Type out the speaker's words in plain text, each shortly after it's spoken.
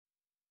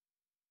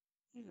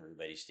Hey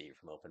everybody, Steve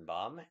from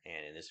OpenBOM,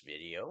 and in this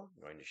video,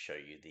 I'm going to show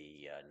you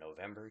the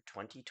November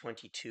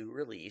 2022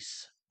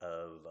 release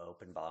of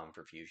OpenBOM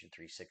for Fusion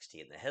 360.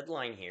 And the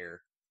headline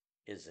here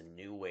is a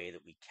new way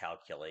that we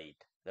calculate,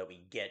 that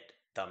we get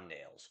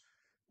thumbnails.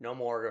 No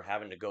more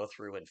having to go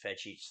through and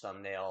fetch each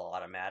thumbnail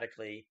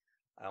automatically.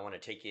 I want to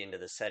take you into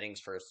the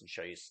settings first and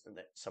show you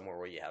somewhere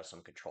where you have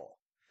some control.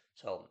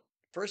 So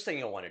first thing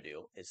you'll want to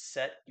do is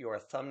set your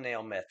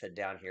thumbnail method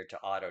down here to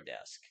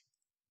Autodesk.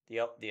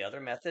 The other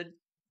method,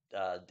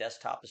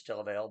 desktop is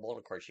still available, and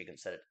of course you can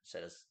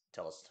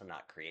tell us to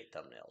not create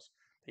thumbnails.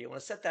 But you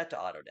want to set that to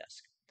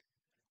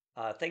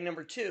Autodesk. Thing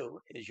number two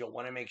is you'll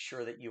want to make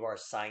sure that you are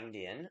signed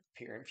in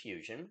here in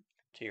Fusion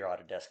to your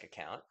Autodesk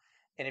account.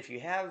 And if you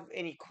have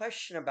any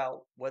question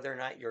about whether or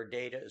not your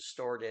data is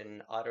stored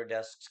in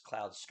Autodesk's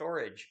cloud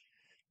storage,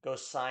 go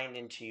sign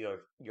into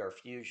your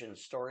Fusion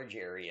storage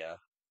area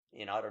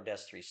in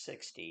Autodesk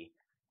 360,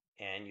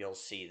 and you'll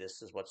see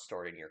this is what's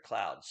stored in your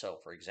cloud. So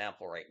for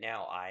example, right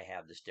now I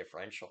have this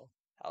differential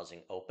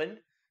housing open,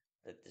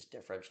 that this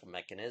differential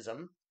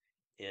mechanism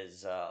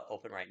is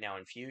open right now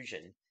in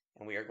Fusion,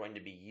 and we are going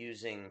to be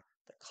using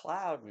the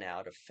cloud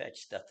now to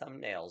fetch the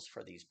thumbnails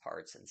for these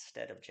parts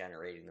instead of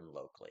generating them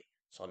locally.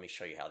 So let me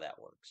show you how that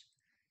works.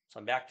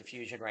 So I'm back to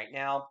Fusion right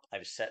now.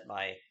 I've set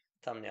my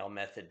thumbnail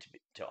method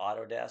to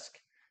Autodesk.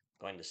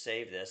 I'm going to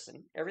save this,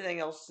 and everything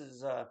else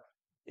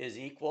is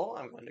equal.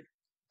 I'm going to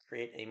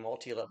create a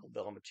multi-level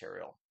bill of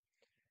material.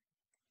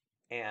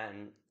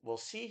 And we'll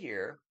see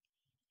here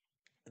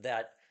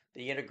that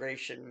the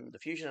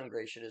Fusion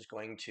integration is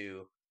going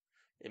to,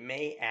 it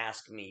may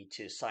ask me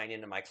to sign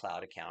into my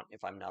cloud account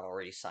if I'm not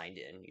already signed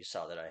in. You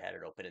saw that I had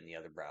it open in the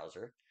other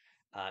browser.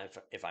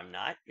 If I'm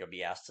not, you'll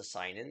be asked to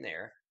sign in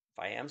there.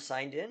 If I am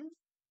signed in,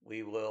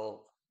 we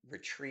will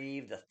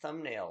retrieve the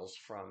thumbnails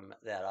from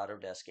that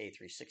Autodesk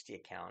A360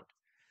 account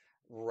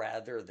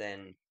rather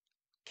than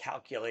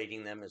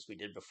calculating them as we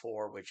did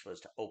before, which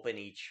was to open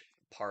each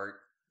part,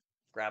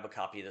 grab a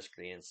copy of the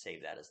screen, and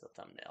save that as the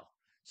thumbnail.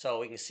 So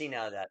we can see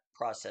now that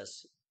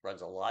process runs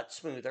a lot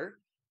smoother.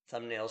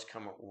 Thumbnails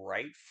come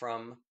right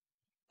from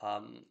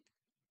um,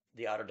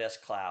 the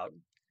Autodesk cloud,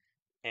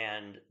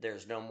 and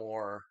there's no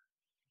more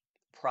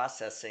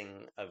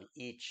processing of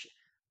each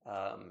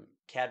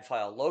CAD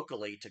file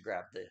locally to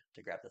grab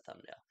the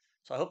thumbnail.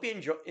 So I hope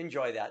you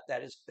enjoy that.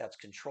 That's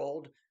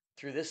controlled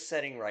through this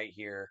setting right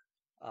here,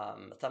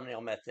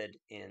 thumbnail method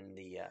in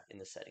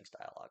the settings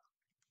dialog.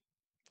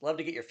 Love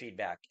to get your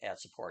feedback at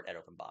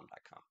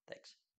support@openbom.com. Thanks.